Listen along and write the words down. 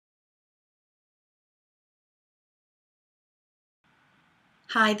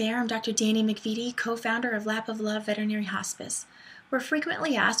Hi there, I'm Dr. Danny McVitie, co-founder of Lap of Love Veterinary Hospice. We're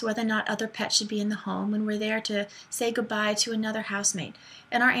frequently asked whether or not other pets should be in the home when we're there to say goodbye to another housemate,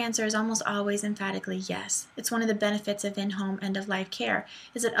 and our answer is almost always emphatically yes. It's one of the benefits of in-home end-of-life care,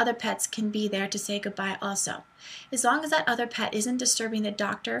 is that other pets can be there to say goodbye also. As long as that other pet isn't disturbing the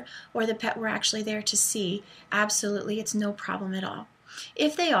doctor or the pet we're actually there to see, absolutely it's no problem at all.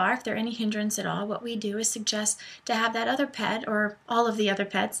 If they're any hindrance at all, what we do is suggest to have that other pet, or all of the other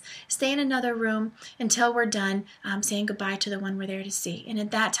pets, stay in another room until we're done saying goodbye to the one we're there to see. And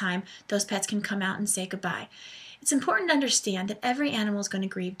at that time, those pets can come out and say goodbye. It's important to understand that every animal is going to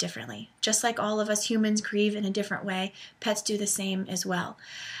grieve differently. Just like all of us humans grieve in a different way, pets do the same as well.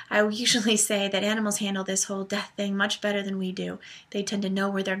 I usually say that animals handle this whole death thing much better than we do. They tend to know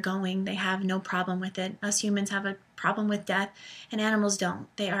where they're going. They have no problem with it. Us humans have a problem with death, and animals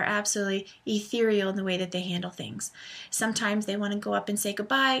don't. They are absolutely ethereal in the way that they handle things. Sometimes they want to go up and say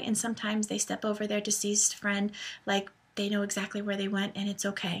goodbye, and sometimes they step over their deceased friend like they know exactly where they went, and it's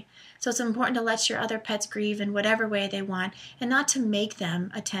okay. So it's important to let your other pets grieve in whatever way they want, and not to make them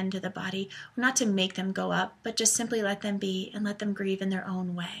attend to the body, or not to make them go up, but just simply let them be and let them grieve in their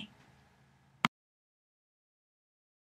own way.